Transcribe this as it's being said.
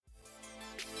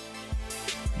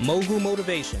Mogul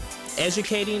Motivation,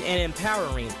 educating and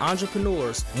empowering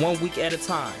entrepreneurs 1 week at a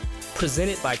time,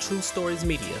 presented by True Stories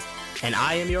Media. And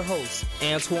I am your host,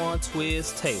 Antoine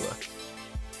Twiz Taylor.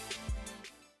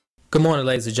 Good morning,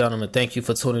 ladies and gentlemen. Thank you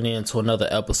for tuning in to another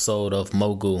episode of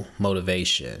Mogul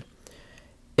Motivation.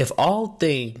 If all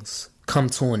things come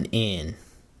to an end,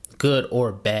 good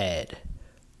or bad,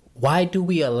 why do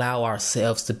we allow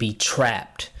ourselves to be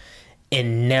trapped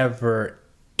in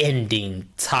never-ending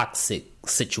toxic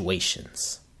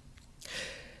situations?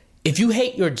 If you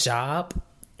hate your job,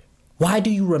 why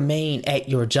do you remain at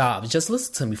your job? Just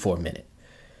listen to me for a minute.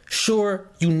 Sure,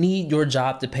 you need your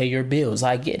job to pay your bills.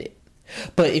 I get it.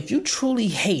 But if you truly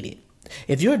hate it,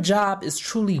 if your job is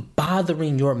truly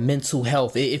bothering your mental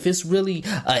health, if it's really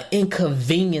an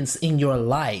inconvenience in your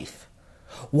life,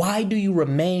 why do you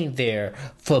remain there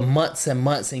for months and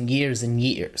months and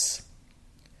years?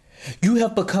 You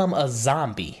have become a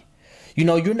zombie.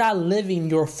 You're not living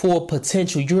your full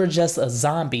potential. You're just a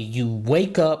zombie. You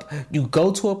wake up, you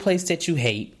go to a place that you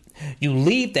hate, you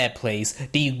leave that place,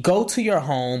 then you go to your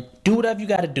home, do whatever you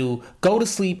got to do, go to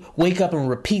sleep, wake up and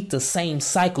repeat the same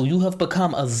cycle. You have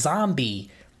become a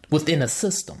zombie within a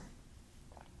system.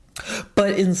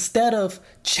 But instead of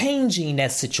changing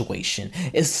that situation,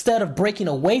 instead of breaking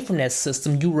away from that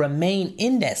system, you remain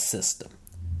in that system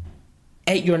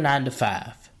at your 9 to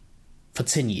 5 for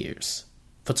 10 years.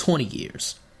 For 20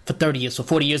 years, for 30 years, for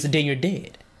 40 years, and then you're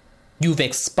dead. You've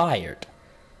expired.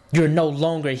 You're no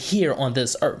longer here on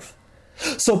this earth.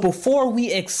 So before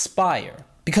we expire,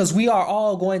 because we are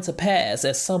all going to pass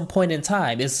at some point in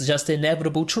time, it's just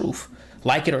inevitable truth,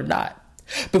 like it or not.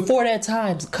 Before that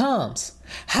time comes,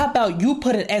 how about you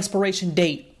put an expiration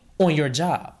date on your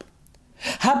job?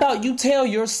 How about you tell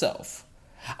yourself,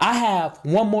 I have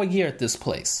 1 more year at this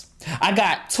place. I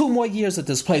got 2 more years at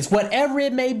this place, whatever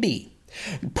it may be.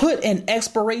 Put an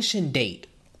expiration date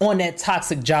on that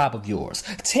toxic job of yours.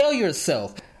 Tell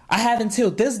yourself, I have until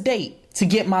this date to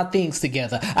get my things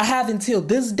together. I have until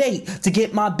this date to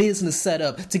get my business set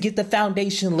up, to get the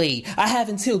foundation laid. I have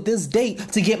until this date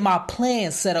to get my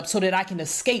plan set up so that I can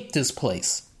escape this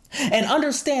place. And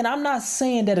understand, I'm not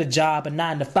saying that a job, a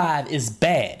 9 to 5 is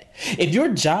bad. If your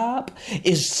job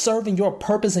is serving your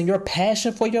purpose and your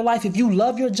passion for your life, if you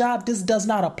love your job, this does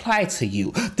not apply to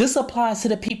you. This applies to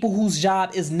the people whose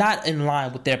job is not in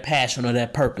line with their passion or their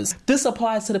purpose. This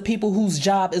applies to the people whose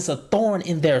job is a thorn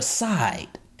in their side.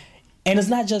 And it's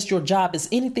not just your job, it's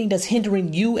anything that's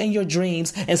hindering you and your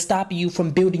dreams and stopping you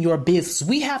from building your business.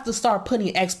 We have to start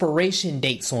putting expiration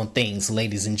dates on things,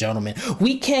 ladies and gentlemen.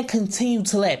 We can't continue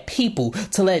to let people,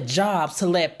 to let jobs, to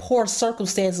let poor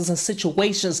circumstances and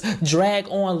situations drag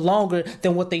on longer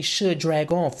than what they should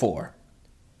drag on for.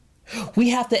 We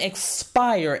have to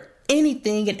expire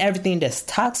anything and everything that's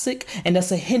toxic and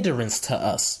that's a hindrance to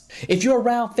us. If you're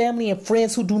around family and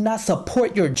friends who do not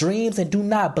support your dreams and do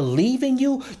not believe in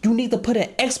you, you need to put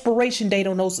an expiration date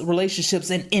on those relationships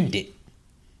and end it.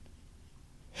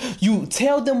 You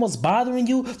tell them what's bothering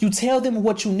you. You tell them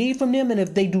what you need from them. And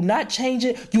if they do not change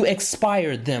it, you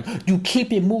expire them. You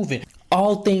keep it moving.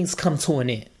 All things come to an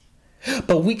end.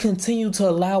 But we continue to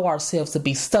allow ourselves to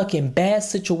be stuck in bad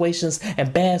situations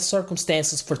and bad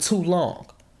circumstances for too long.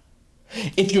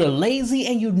 If you're lazy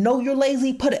and you know you're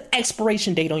lazy, put an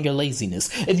expiration date on your laziness.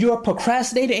 If you're a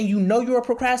procrastinator and you know you're a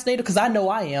procrastinator, because I know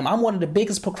I am, I'm one of the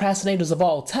biggest procrastinators of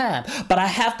all time, but I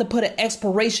have to put an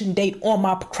expiration date on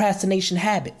my procrastination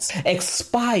habits.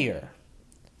 Expire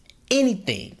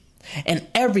anything and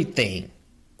everything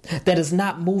that is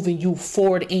not moving you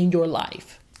forward in your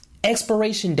life.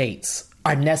 Expiration dates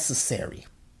are necessary.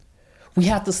 We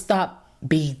have to stop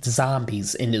be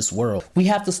zombies in this world. We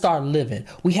have to start living.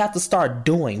 We have to start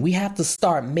doing. We have to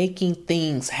start making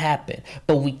things happen.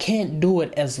 But we can't do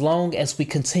it as long as we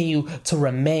continue to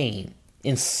remain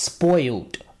in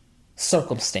spoiled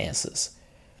circumstances,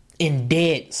 in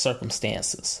dead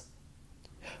circumstances.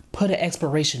 Put an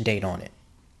expiration date on it.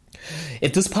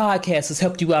 If this podcast has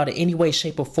helped you out in any way,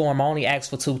 shape, or form, I only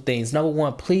ask for 2 things. Number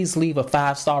 1, please leave a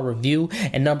 5-star review.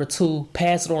 And number 2,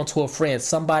 pass it on to a friend,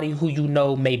 somebody who you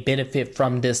know may benefit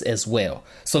from this as well.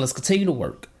 So let's continue to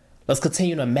work. Let's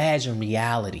continue to imagine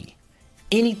reality.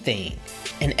 Anything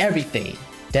and everything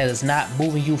that is not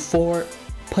moving you forward,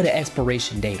 put an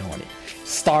expiration date on it.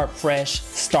 Start fresh,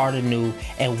 start anew,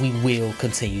 and we will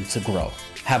continue to grow.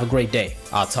 Have a great day.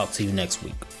 I'll talk to you next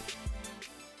week.